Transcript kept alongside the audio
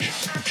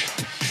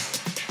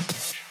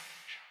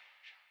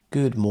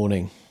Good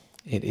morning.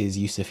 It is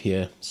Yusuf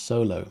here,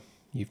 solo.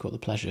 You've got the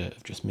pleasure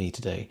of just me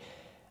today.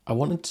 I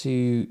wanted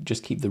to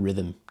just keep the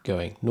rhythm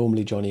going.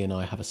 Normally, Johnny and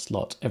I have a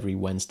slot every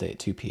Wednesday at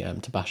 2 p.m.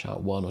 to bash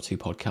out one or two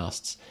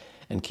podcasts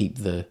and keep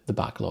the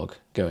backlog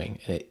going.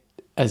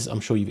 As I'm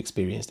sure you've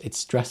experienced, it's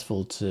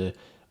stressful to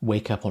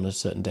wake up on a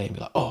certain day and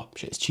be like, oh,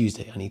 shit, it's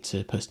Tuesday. I need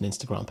to post an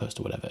Instagram post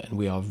or whatever. And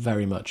we are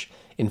very much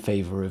in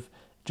favour of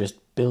just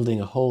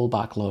building a whole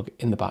backlog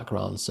in the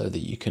background so that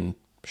you can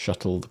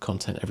shuttle the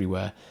content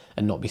everywhere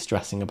and not be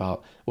stressing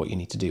about what you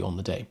need to do on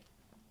the day.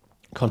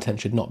 Content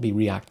should not be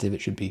reactive,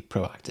 it should be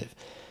proactive.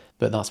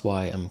 But that's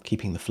why I'm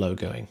keeping the flow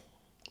going,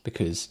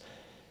 because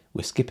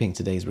we're skipping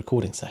today's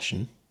recording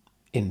session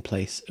in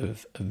place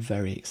of a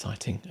very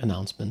exciting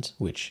announcement,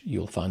 which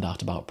you'll find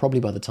out about probably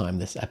by the time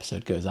this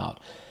episode goes out.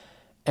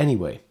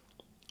 Anyway,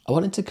 I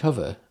wanted to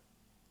cover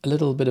a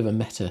little bit of a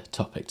meta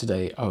topic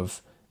today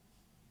of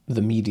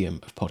the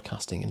medium of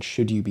podcasting and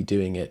should you be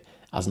doing it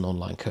as an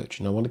online coach.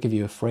 And I want to give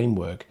you a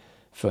framework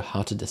for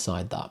how to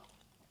decide that.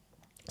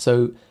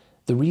 So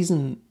the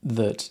reason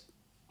that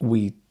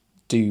we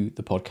do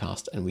the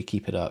podcast and we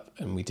keep it up,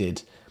 and we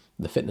did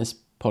the fitness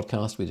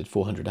podcast, we did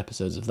 400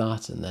 episodes of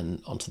that, and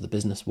then onto the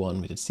business one,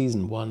 we did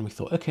season 1. We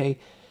thought, okay,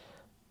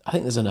 I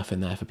think there's enough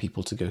in there for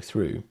people to go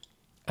through.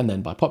 And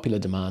then by popular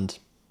demand,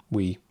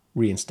 we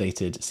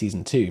reinstated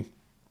season 2.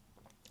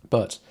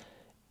 But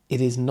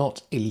it is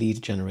not a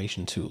lead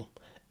generation tool.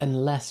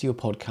 Unless your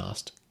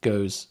podcast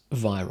goes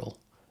viral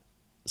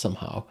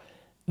somehow,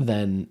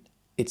 then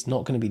it's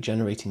not going to be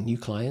generating new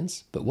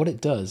clients. But what it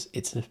does,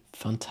 it's a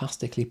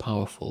fantastically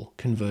powerful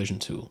conversion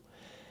tool.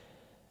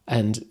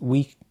 And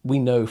we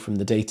know from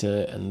the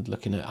data and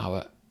looking at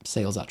our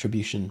sales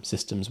attribution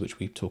systems, which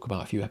we talk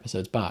about a few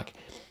episodes back,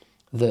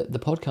 that the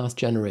podcast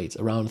generates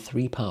around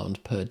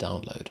 £3 per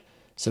download.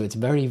 So it's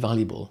very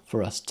valuable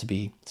for us to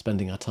be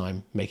spending our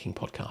time making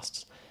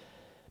podcasts.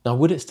 Now,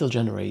 would it still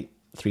generate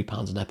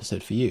 £3 an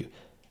episode for you?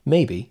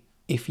 Maybe,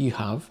 if you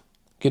have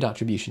good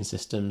attribution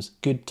systems,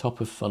 good top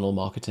of funnel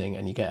marketing,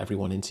 and you get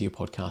everyone into your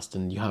podcast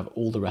and you have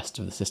all the rest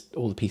of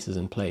all the pieces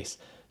in place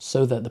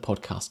so that the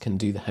podcast can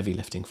do the heavy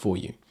lifting for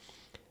you.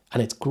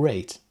 And it's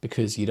great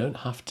because you don't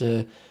have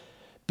to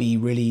be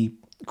really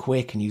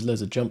quick and use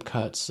loads of jump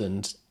cuts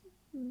and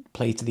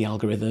play to the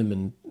algorithm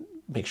and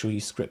make sure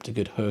you script a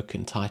good hook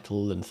and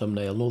title and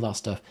thumbnail and all that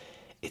stuff.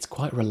 It's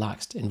quite a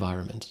relaxed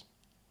environment.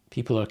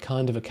 People are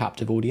kind of a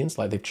captive audience,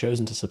 like they've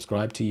chosen to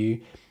subscribe to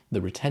you.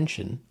 The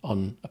retention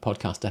on a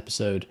podcast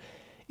episode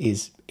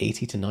is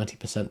 80 to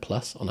 90%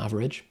 plus on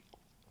average.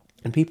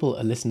 And people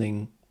are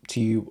listening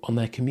to you on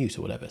their commute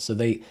or whatever. So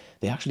they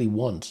actually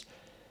want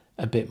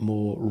a bit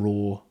more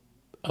raw,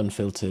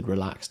 unfiltered,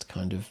 relaxed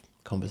kind of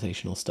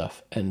conversational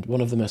stuff. And one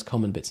of the most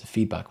common bits of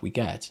feedback we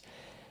get,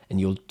 and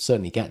you'll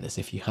certainly get this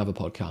if you have a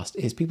podcast,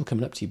 is people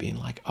coming up to you being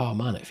like, oh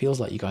man, it feels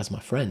like you guys are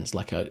my friends.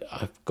 Like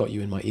I've got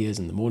you in my ears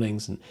in the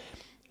mornings.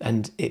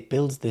 And it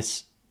builds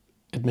this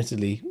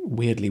admittedly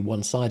weirdly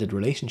one-sided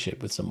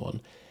relationship with someone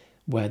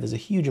where there's a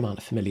huge amount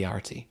of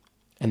familiarity.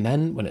 And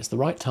then when it's the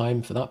right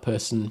time for that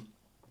person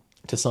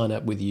to sign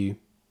up with you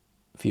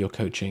for your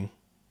coaching,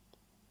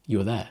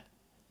 you're there.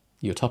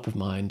 You're top of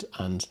mind,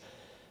 and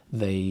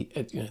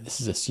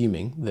this is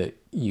assuming that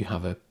you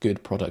have a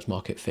good product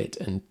market fit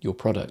and your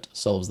product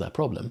solves their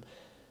problem,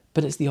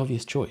 but it's the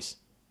obvious choice.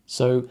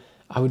 So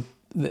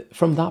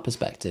from that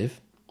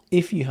perspective,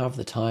 if you have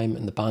the time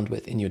and the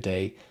bandwidth in your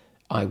day,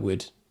 I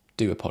would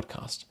do a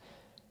podcast.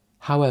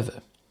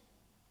 However,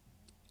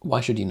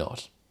 why should you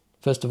not?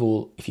 First of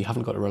all, if you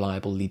haven't got a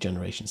reliable lead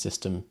generation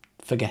system,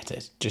 forget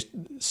it. Just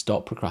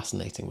stop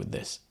procrastinating with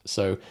this.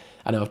 So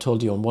I know I've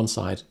told you on one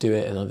side, do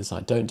it, and on the other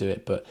side, don't do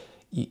it, but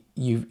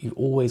you've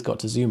always got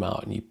to zoom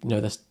out, and you know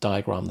this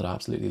diagram that I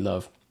absolutely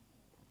love,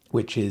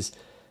 which is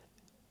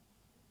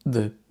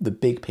the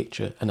big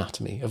picture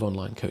anatomy of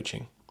online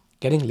coaching.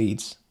 Getting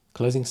leads,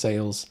 closing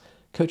sales,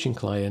 coaching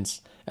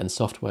clients, and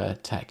software,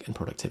 tech, and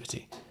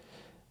productivity.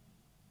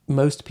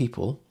 Most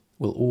people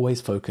will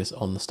always focus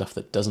on the stuff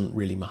that doesn't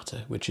really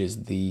matter, which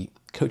is the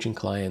coaching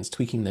clients,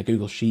 tweaking their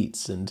Google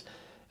Sheets and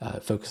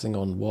focusing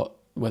on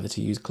whether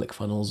to use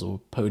ClickFunnels or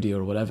Podia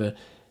or whatever,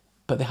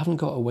 but they haven't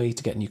got a way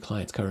to get new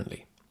clients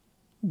currently.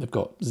 They've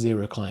got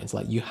 0 clients.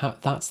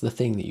 That's the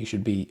thing that you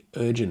should be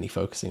urgently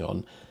focusing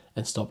on,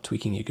 and stop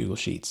tweaking your Google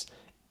Sheets.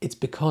 It's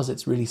because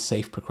it's really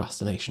safe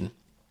procrastination.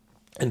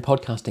 And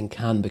podcasting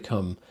can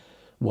become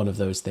one of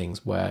those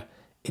things where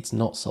it's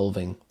not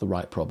solving the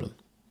right problem.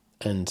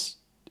 And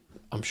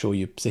I'm sure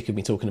you're sick of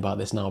me talking about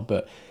this now,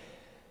 but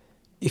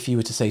if you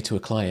were to say to a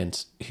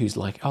client who's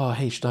like, oh,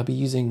 hey, should I be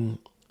using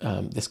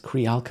this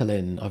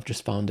Crealkaline? I've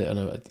just found it.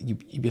 And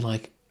you'd be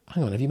like,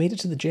 hang on, have you made it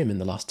to the gym in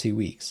the last 2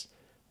 weeks?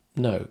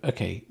 No.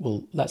 Okay,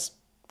 well, let's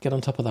get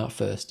on top of that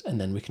first, and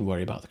then we can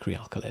worry about the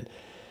Crealkaline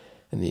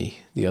and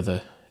the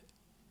other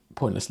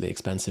pointlessly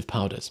expensive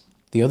powders.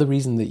 The other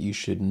reason that you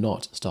should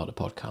not start a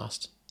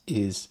podcast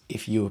is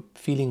if you're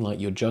feeling like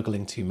you're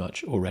juggling too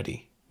much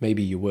already.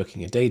 Maybe you're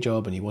working a day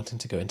job and you're wanting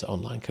to go into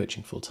online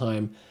coaching full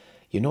time.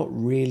 You're not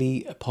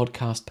really a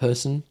podcast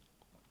person,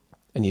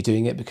 and you're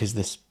doing it because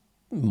this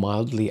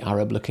mildly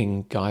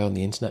Arab-looking guy on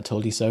the internet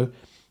told you so,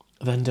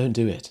 then don't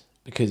do it,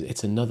 because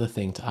it's another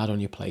thing to add on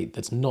your plate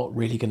that's not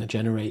really going to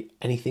generate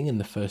anything in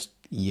the first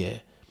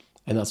year.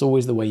 And that's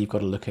always the way you've got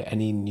to look at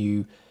any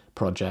new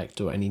project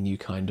or any new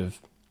kind of,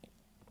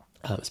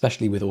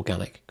 especially with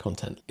organic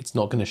content. It's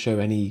not going to show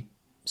any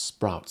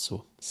sprouts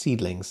or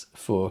seedlings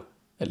for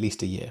at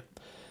least a year.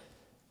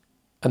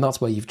 And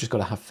that's where you've just got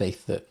to have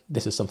faith that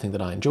this is something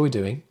that I enjoy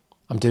doing.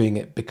 I'm doing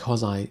it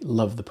because I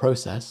love the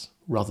process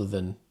rather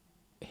than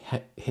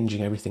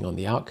hinging everything on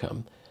the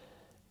outcome.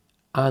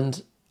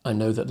 And I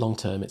know that long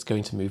term it's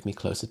going to move me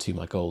closer to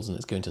my goals and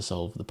it's going to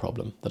solve the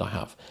problem that I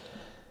have.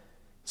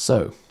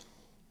 So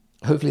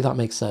hopefully that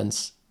makes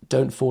sense.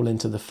 Don't fall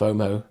into the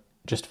FOMO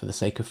just for the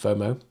sake of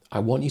FOMO. I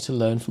want you to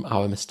learn from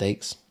our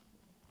mistakes.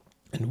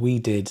 And we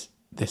did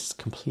this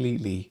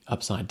completely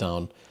upside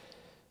down.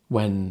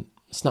 When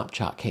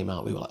Snapchat came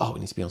out, we were like, oh, we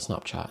need to be on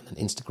Snapchat, and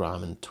then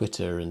Instagram and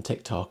Twitter and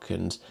TikTok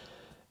and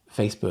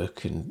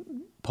Facebook and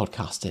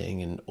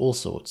podcasting and all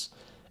sorts.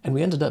 And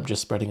we ended up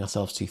just spreading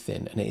ourselves too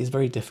thin. And it is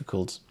very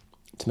difficult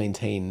to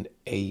maintain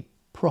a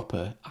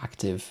proper,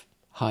 active,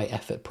 high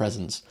effort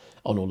presence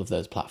on all of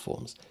those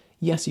platforms.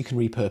 Yes, you can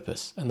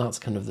repurpose, and that's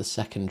kind of the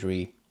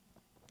secondary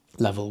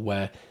level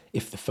where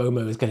if the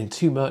FOMO is getting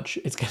too much,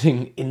 it's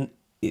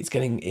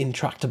getting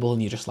intractable,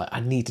 and you're just like, I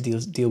need to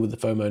deal with the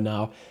FOMO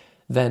now,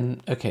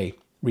 then okay,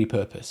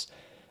 repurpose.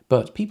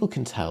 But people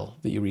can tell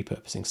that you're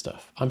repurposing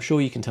stuff. I'm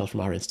sure you can tell from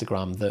our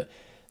Instagram that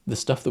the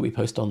stuff that we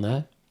post on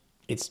there,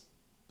 it's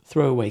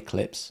throwaway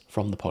clips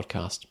from the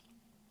podcast.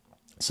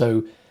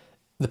 So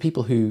the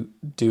people who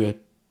do a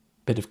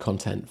bit of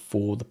content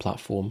for the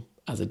platform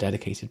as a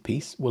dedicated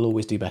piece will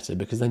always do better,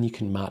 because then you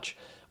can match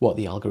what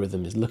the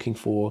algorithm is looking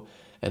for,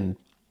 and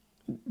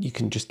you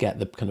can just get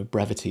the kind of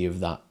brevity of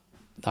that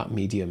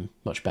medium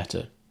much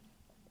better.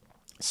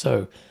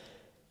 So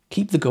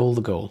keep the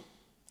goal.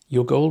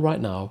 Your goal right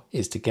now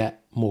is to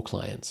get more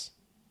clients.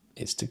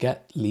 It's to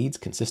get leads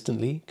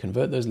consistently,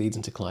 convert those leads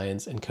into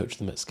clients, and coach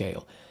them at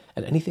scale.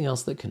 And anything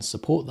else that can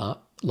support that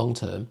long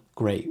term,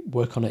 great,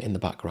 work on it in the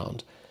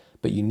background.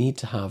 But you need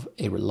to have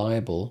a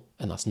reliable,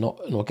 and that's not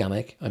an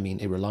organic, I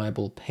mean a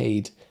reliable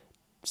paid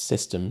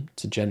system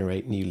to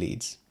generate new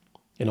leads.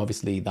 And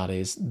obviously that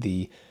is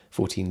the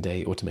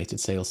 14-day automated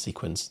sales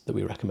sequence that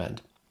we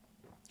recommend.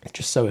 It's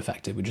just so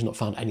effective. We've just not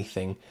found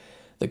anything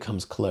that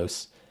comes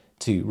close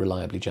to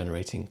reliably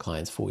generating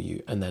clients for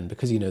you. And then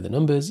because you know the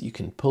numbers, you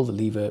can pull the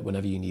lever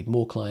whenever you need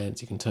more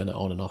clients. You can turn it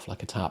on and off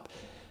like a tap.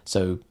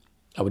 So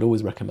I would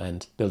always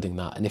recommend building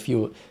that. And if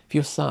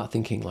you're sat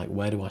thinking like,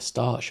 where do I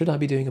start? Should I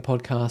be doing a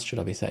podcast? Should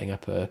I be setting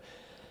up a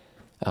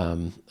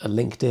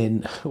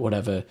LinkedIn,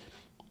 whatever?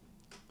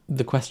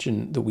 The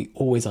question that we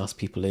always ask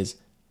people is,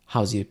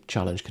 how's your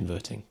challenge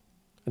converting?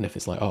 And if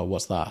it's like, oh,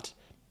 what's that?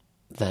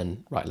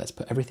 Then, right, let's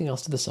put everything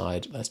else to the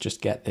side. Let's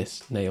just get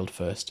this nailed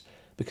first,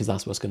 because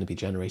that's what's going to be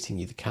generating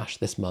you the cash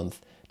this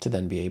month to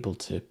then be able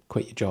to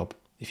quit your job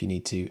if you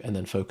need to, and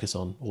then focus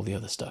on all the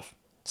other stuff.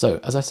 So,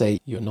 as I say,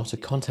 you're not a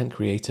content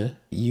creator,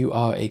 you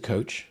are a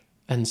coach.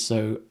 And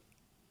so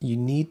you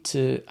need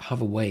to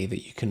have a way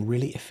that you can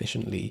really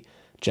efficiently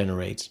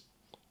generate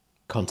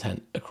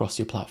content across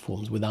your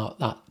platforms without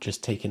that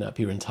just taking up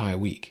your entire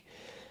week.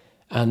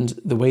 And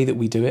the way that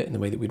we do it and the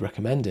way that we'd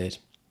recommend it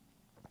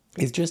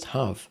is just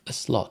have a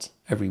slot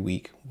every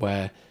week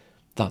where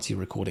that's your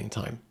recording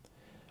time.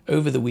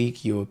 Over the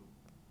week, you've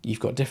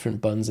got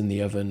different buns in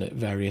the oven at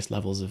various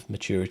levels of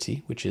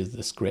maturity, which is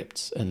the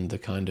scripts and the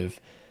kind of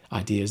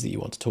ideas that you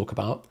want to talk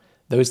about.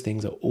 Those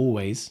things are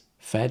always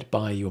fed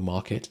by your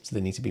market, so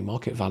they need to be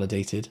market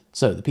validated.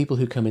 So the people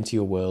who come into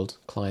your world,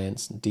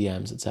 clients,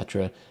 DMs,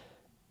 etc.,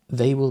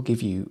 they will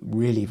give you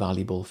really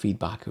valuable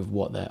feedback of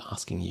what they're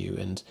asking you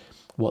and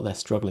what they're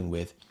struggling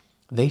with.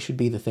 They should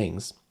be the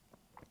things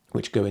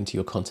which go into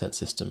your content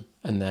system.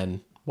 And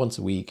then once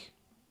a week,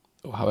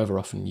 or however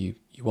often you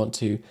want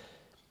to,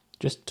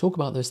 just talk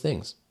about those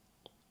things.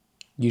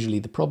 Usually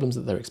the problems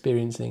that they're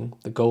experiencing,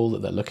 the goal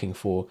that they're looking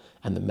for,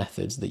 and the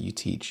methods that you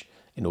teach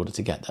in order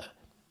to get there.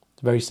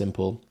 It's very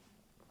simple.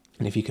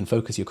 And if you can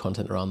focus your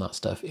content around that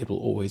stuff, it will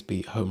always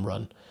be a home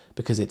run,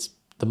 because it's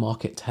the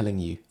market telling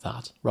you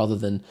that, rather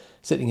than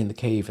sitting in the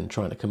cave and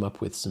trying to come up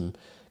with some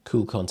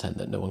cool content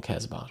that no one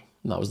cares about.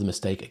 And that was the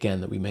mistake,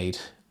 again, that we made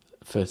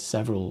for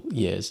several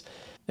years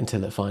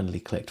until it finally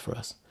clicked for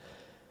us.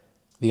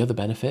 The other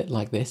benefit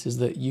like this is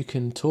that you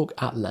can talk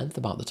at length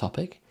about the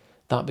topic.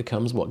 That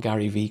becomes what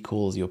Gary Vee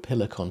calls your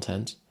pillar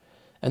content.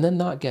 And then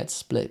that gets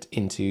split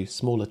into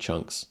smaller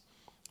chunks,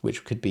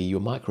 which could be your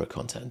micro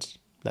content.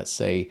 Let's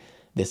say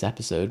this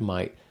episode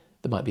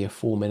there might be a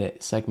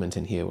 4-minute segment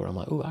in here where I'm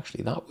like, oh,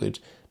 actually, that would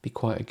be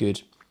quite a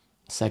good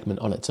segment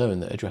on its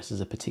own that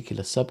addresses a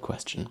particular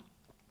sub-question.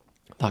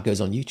 That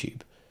goes on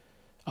YouTube.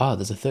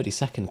 There's a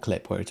 30-second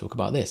clip where I talk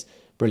about this.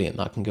 Brilliant,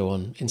 that can go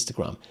on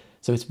Instagram.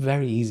 So it's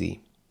very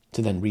easy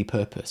to then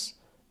repurpose.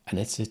 And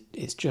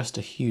it's just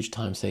a huge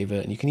time saver.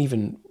 And you can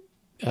even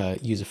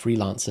use a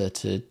freelancer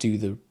to do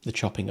the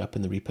chopping up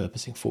and the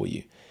repurposing for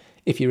you.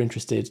 If you're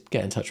interested,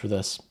 get in touch with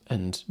us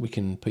and we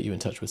can put you in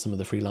touch with some of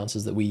the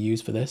freelancers that we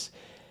use for this.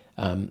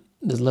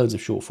 There's loads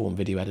of short form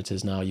video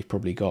editors now. You've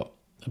probably got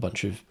a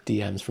bunch of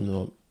DMs from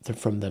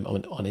them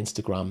on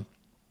Instagram,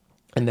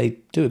 and they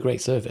do a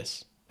great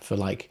service for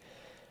like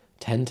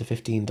 $10 to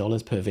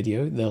 $15 per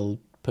video. They'll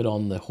put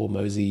on the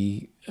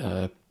Hormozy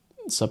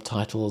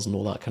subtitles and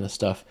all that kind of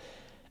stuff,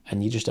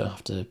 and you just don't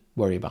have to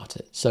worry about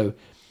it. So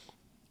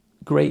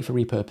great for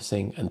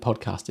repurposing, and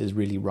podcast is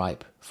really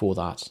ripe for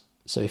that.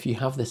 So if you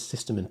have this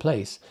system in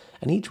place,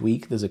 and each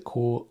week there's a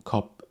core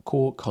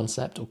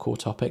concept or core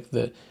topic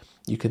that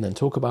you can then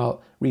talk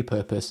about,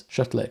 repurpose,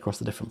 shuttle it across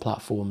the different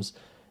platforms,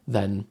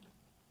 then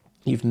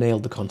you've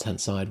nailed the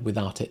content side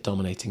without it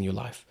dominating your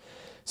life.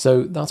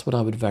 So that's what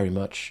I would very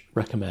much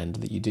recommend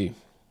that you do.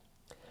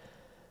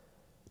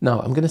 Now,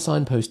 I'm going to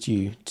signpost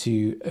you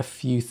to a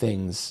few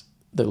things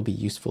that will be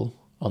useful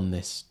on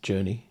this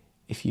journey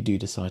if you do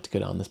decide to go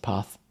down this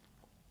path.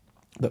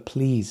 But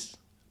please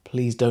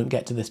don't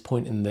get to this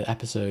point in the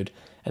episode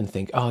and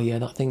think, oh yeah,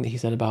 that thing that he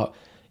said about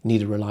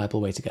need a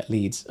reliable way to get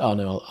leads. Oh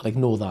no, I'll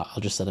ignore that.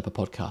 I'll just set up a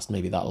podcast.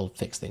 Maybe that'll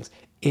fix things.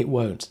 It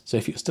won't. So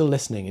if you're still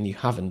listening and you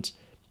haven't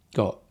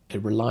got a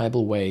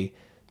reliable way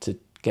to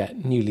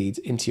get new leads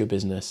into your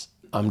business,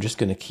 I'm just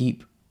going to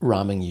keep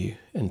ramming you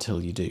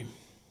until you do.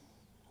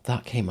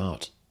 That came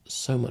out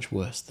so much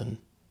worse than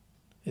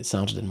it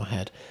sounded in my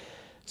head.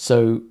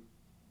 So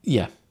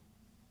yeah,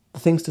 the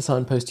things to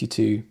signpost you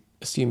to,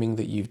 assuming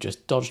that you've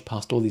just dodged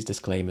past all these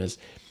disclaimers,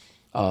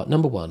 are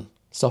number one,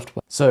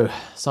 software. So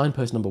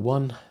signpost number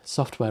one,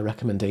 software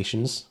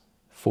recommendations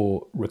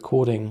for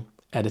recording,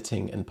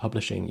 editing and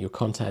publishing your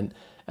content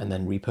and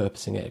then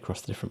repurposing it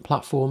across the different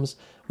platforms.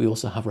 We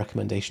also have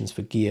recommendations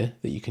for gear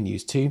that you can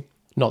use too.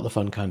 Not the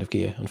fun kind of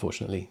gear,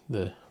 unfortunately,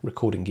 the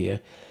recording gear.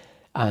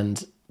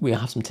 And we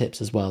have some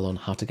tips as well on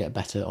how to get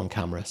better on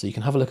camera. So you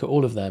can have a look at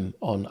all of them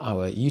on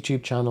our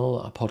YouTube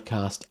channel, our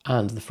podcast,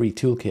 and the free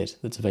toolkit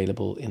that's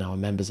available in our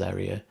members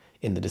area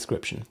in the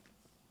description.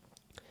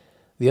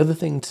 The other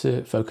thing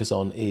to focus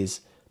on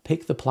is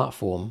pick the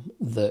platform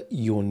that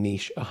your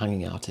niche are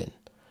hanging out in.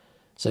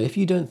 So if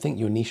you don't think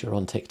your niche are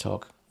on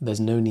TikTok, there's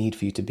no need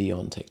for you to be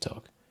on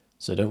TikTok.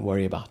 So don't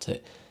worry about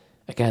it.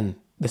 Again,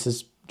 this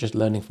is just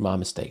learning from our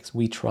mistakes.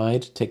 We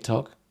tried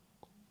TikTok.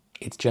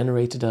 It's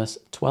generated us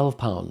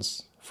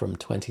 £12 from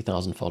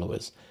 20,000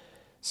 followers.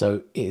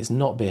 So it has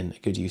not been a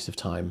good use of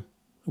time.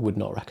 Would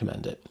not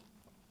recommend it.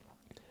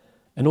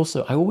 And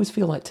also, I always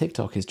feel like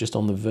TikTok is just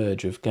on the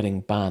verge of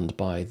getting banned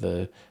by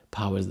the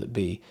powers that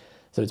be.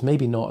 So it's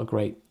maybe not a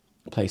great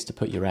place to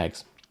put your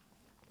eggs.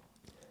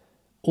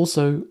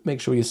 Also,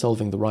 make sure you're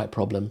solving the right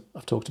problem.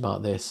 I've talked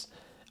about this.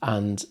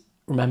 And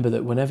remember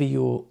that whenever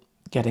you're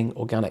getting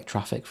organic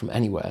traffic from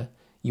anywhere,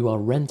 you are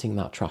renting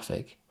that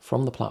traffic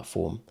from the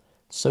platform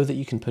so that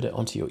you can put it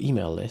onto your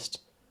email list.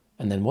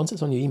 And then once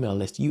it's on your email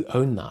list, you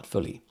own that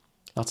fully.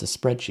 That's a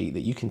spreadsheet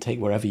that you can take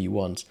wherever you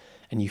want,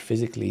 and you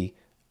physically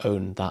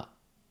own that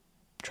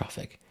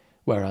traffic.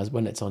 Whereas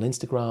when it's on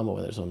Instagram or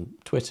whether it's on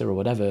Twitter or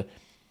whatever,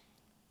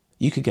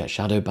 you could get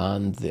shadow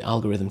banned, the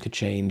algorithm could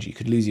change, you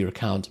could lose your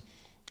account,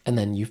 and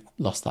then you've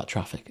lost that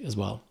traffic as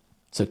well.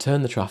 So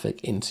turn the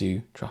traffic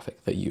into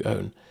traffic that you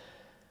own.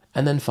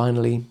 And then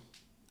finally,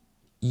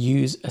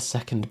 use a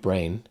second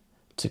brain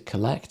to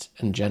collect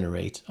and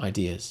generate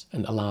ideas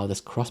and allow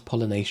this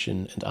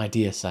cross-pollination and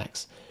idea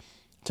sex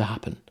to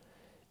happen.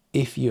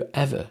 If you're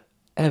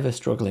ever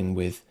struggling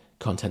with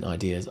content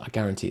ideas, I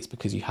guarantee it's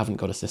because you haven't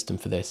got a system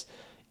for this.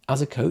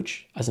 As a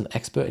coach, as an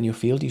expert in your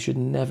field, you should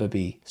never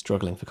be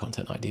struggling for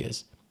content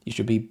ideas. You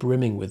should be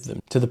brimming with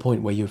them to the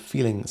point where you're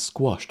feeling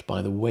squashed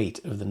by the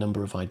weight of the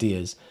number of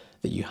ideas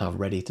that you have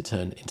ready to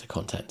turn into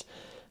content.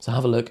 So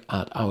have a look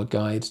at our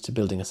guide to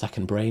building a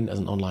second brain as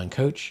an online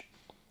coach.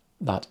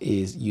 That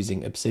is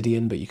using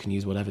Obsidian, but you can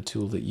use whatever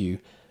tool that you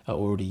are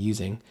already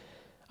using.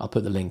 I'll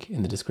put the link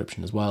in the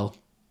description as well.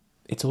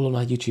 It's all on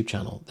our YouTube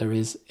channel. There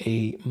is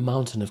a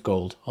mountain of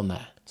gold on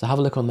there. So have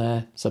a look on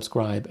there,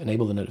 subscribe,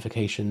 enable the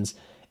notifications.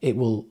 It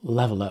will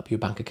level up your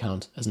bank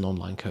account as an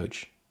online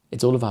coach.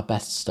 It's all of our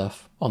best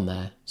stuff on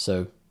there,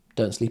 so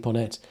don't sleep on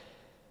it.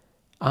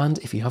 And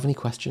if you have any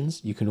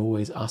questions, you can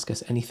always ask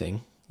us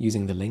anything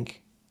using the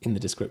link in the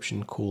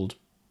description called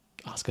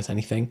Ask Us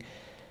Anything.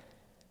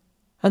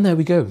 And there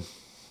we go.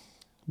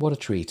 What a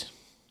treat.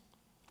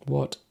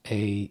 What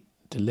a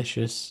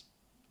delicious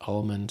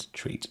almond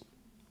treat.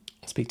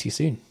 I'll speak to you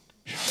soon.